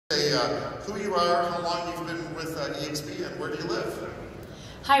Say who you are, how long you've been with EXP, and where do you live?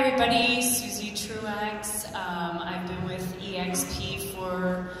 Hi everybody, Susie Truax. I've been with EXP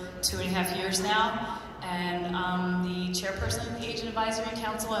for 2.5 years now, and I'm the chairperson of the Agent Advisory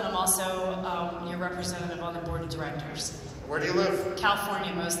Council, and I'm also your representative on the board of directors. Where do you live?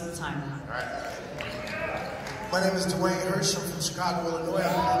 California most of the time. All right. My name is Dwayne Hirsch. I'm from Chicago, Illinois.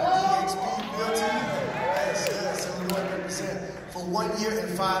 I'm with EXP Realty. Yes, Illinois represent for 1 year and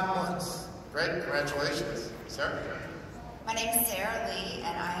 5 months. Great, congratulations. Sarah? My name is Sarah Lee,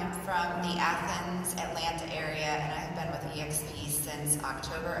 and I am from the Athens, Atlanta area, and I have been with EXP since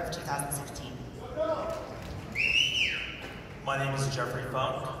October of 2016. My name is Jeffrey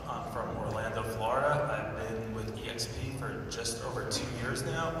Funk. I'm from Orlando, Florida. I've been with EXP for just over 2 years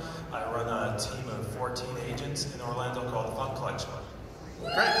now. I run a team of 14 agents in Orlando called Funk Collection.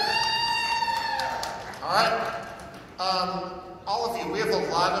 Great. All right. All of you, we have a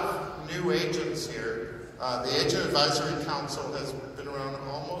lot of new agents here. The Agent Advisory Council has been around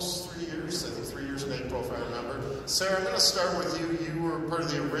almost 3 years, I think 3 years in April if I remember. Sarah, I'm going to start with you. You were part of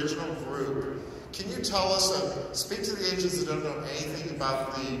the original group. Can you tell us, speak to the agents that don't know anything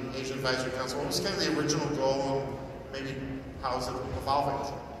about the Agent Advisory Council. What was kind of the original goal and maybe how is it evolving?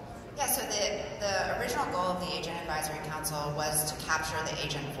 Yeah, so the original goal of the Agent Advisory Council was to capture the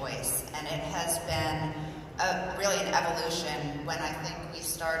agent voice, and it has been really an evolution. When I think we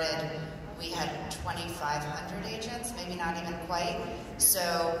started, we had 2,500 agents, maybe not even quite.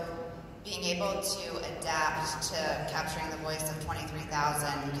 So being able to adapt to capturing the voice of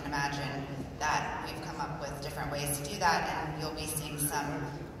 23,000, you can imagine that we've come up with different ways to do that, and you'll be seeing some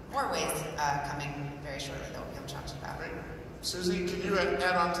more ways coming very shortly that we'll be able to talk to you about. Great. Susie, can you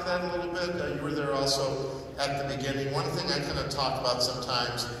add on to that a little bit? You were there also at the beginning. One thing I kind of talk about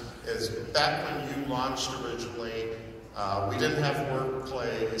sometimes is back when you launched originally, we didn't have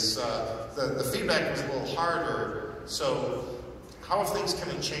workplace. The feedback was a little harder. So how have things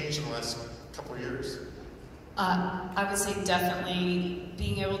kind of changed in the last couple of years? I would say definitely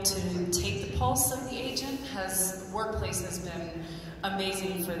being able to take the pulse of the agent workplace has been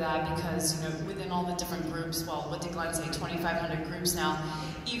amazing for that, because within all the different groups, well, what did Glenn say, 2,500 groups now,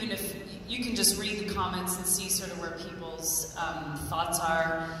 even if you can just read the comments and see sort of where people's thoughts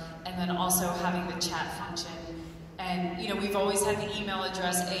are, and then also having the chat function. And we've always had the email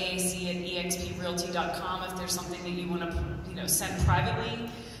address aac@exprealty.com if there's something that you want to send privately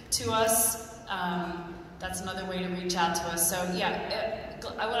to us. That's another way to reach out to us. So yeah,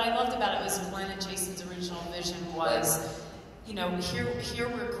 what I loved about it was Glenn and Jason's original vision was, here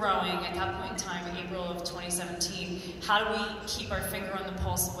we're growing. At that point in time, in April of 2017, how do we keep our finger on the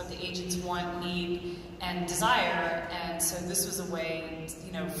pulse of what the agents want, need, and desire? And so this was a way,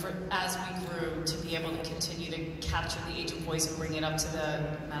 as we grew, to be able to continue to capture the agent voice and bring it up to the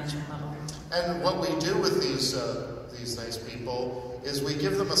management level. And what we do with these nice people is we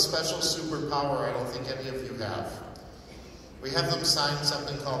give them a special superpower I don't think any of you have. We have them sign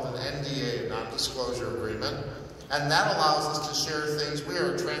something called an NDA, non-disclosure agreement, and that allows us to share things. We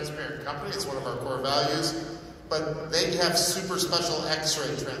are a transparent company, it's one of our core values, but they have super special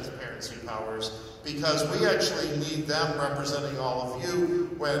X-ray transparency powers because we actually need them representing all of you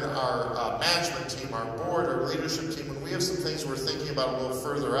when our management team, our board, our leadership team, when we have some things we're thinking about a little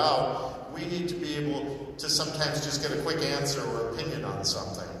further out, we need to be able to sometimes just get a quick answer or opinion on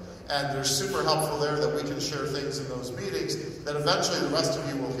something. And they're super helpful there that we can share things in those meetings that eventually the rest of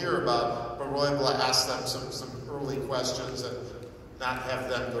you will hear about, but we're able to ask them some early questions and not have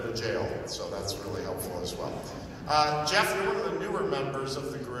them go to jail. So that's really helpful as well. Jeff, you're one of the newer members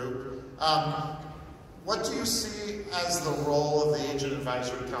of the group. What do you see as the role of the Agent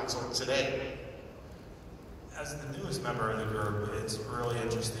Advisory Council today? As the newest member of the group, it's really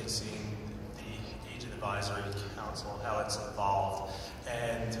interesting seeing the Agent Advisory Council, how it's evolved.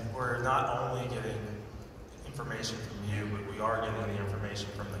 And we're not only getting information from you, but we are getting the information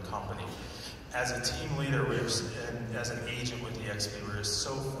from the company. As a team leader and as an agent with EXP, we're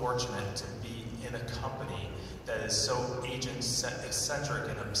so fortunate to be in a company that is so agent-eccentric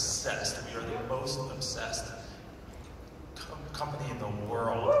and obsessed. We are the most obsessed company in the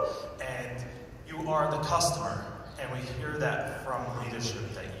world. And you are the customer, and we hear that from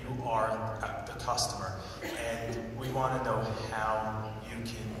leadership, that you are the customer. And we want to know how you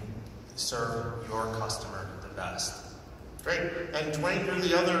can serve your customer the best. Great. And Dwayne, you're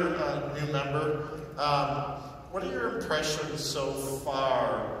the other new member. What are your impressions so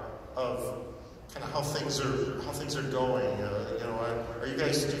far of kind of how things are going? Are you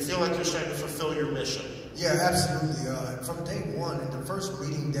guys? Do you feel like you're starting to fulfill your mission? Yeah, absolutely. From day one, in the first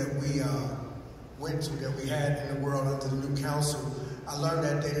meeting that we went to, that we had in the world under the new council, I learned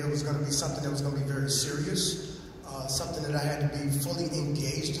that day that it was going to be something that was going to be very serious. Something that I had to be fully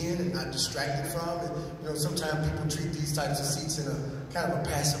engaged in and not distracted from. And, you know, sometimes people treat these types of seats in a kind of a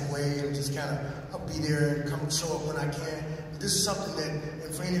passive way and just kind of, I'll be there and come show up when I can. But this is something that,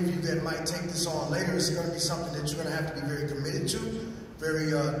 and for any of you that might take this on later, it's going to be something that you're going to have to be very committed to,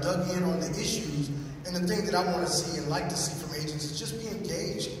 very dug in on the issues. And the thing that I want to see and like to see from agents is just be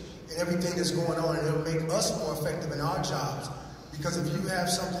engaged in everything that's going on, and it'll make us more effective in our jobs. Because if you have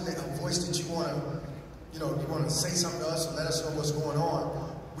something, a voice that you want to, you want to say something to us and let us know what's going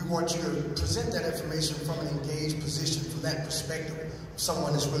on, we want you to present that information from an engaged position, from that perspective of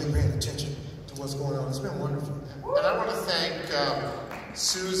someone that's really paying attention to what's going on. It's been wonderful. And I want to thank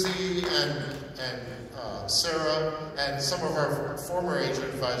Susie and Sarah and some of our former Agent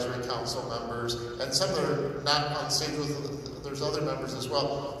Advisory Council members, and some that are not on stage with, there's other members as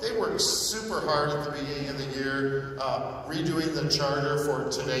well. They worked super hard at the beginning of the year, redoing the charter for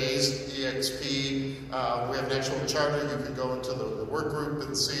today's EXP. We have an actual charter. You can go into the work group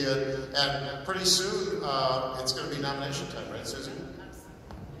and see it. And pretty soon, it's going to be nomination time, right, Susie?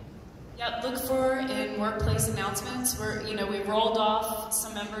 Yeah, look for in workplace announcements. We rolled off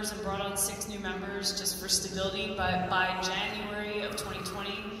some members and brought on 6 new members just for stability. But by January of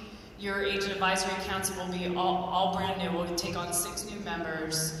 2020, your Agent Advisory Council will be all brand new. We'll take on 6 new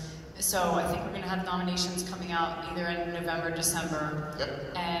members. So I think we're going to have nominations coming out either in November, December.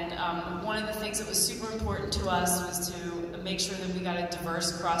 Yep. And one of the things that was super important to us was to make sure that we got a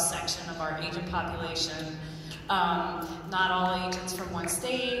diverse cross-section of our agent population. Not all agents from one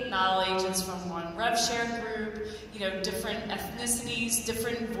state, not all agents from one rev share group, different ethnicities,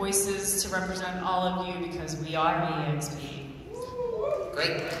 different voices to represent all of you, because we are EXP.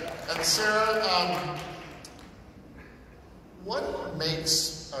 Great. And Sarah, what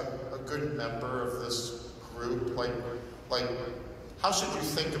makes a good member of this group? Like, how should you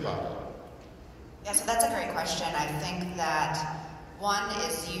think about it? Yeah, so that's a great question. I think that one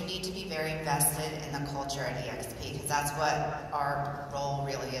is you need to be very invested in the culture at EXP, because that's what our role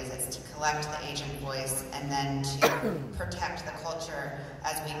really is. It's to collect the agent voice and then to protect the culture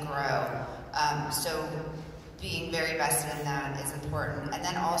as we grow. So being very vested in that is important. And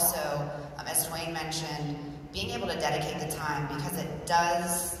then also, as Dwayne mentioned, being able to dedicate the time, because it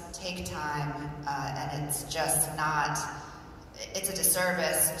does take time, and it's just not, it's a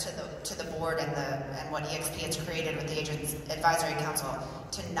disservice to the board and what EXP has created with the Agents Advisory Council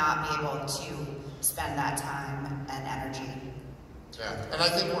to not be able to spend that time and energy. Yeah, and I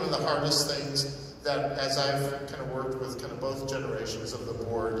think one of the hardest things that, as I've kind of worked with kind of both generations of the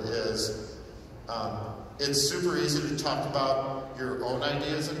board, is it's super easy to talk about your own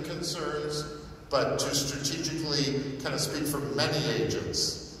ideas and concerns, but to strategically kind of speak for many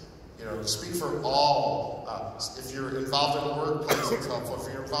agents. Speak for all. If you're involved in the workplace, it's helpful.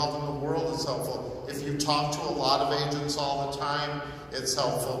 If you're involved in the world, it's helpful. If you talk to a lot of agents all the time, it's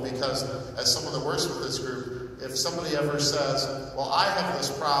helpful, because as someone that works with this group, if somebody ever says, well, I have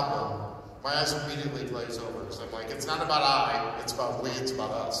this problem, my eyes immediately glaze over, because I'm like, it's not about I, it's about we, it's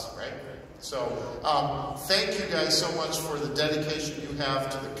about us, right? So thank you guys so much for the dedication you have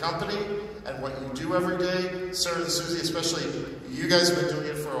to the company and what you do every day. Sarah and Susie, especially, you guys have been doing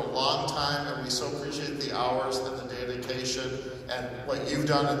it for a long time, and we so appreciate the hours and the dedication and what you've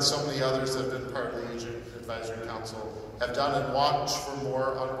done, and so many others that have been part of the Agent Advisory Council have done. And watch for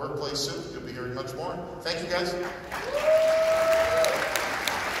more on Workplace soon. You'll be hearing much more. Thank you, guys.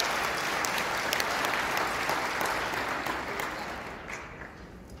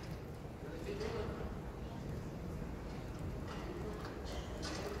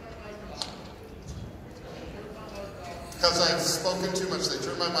 Because I've spoken too much, they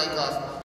turned my mic off.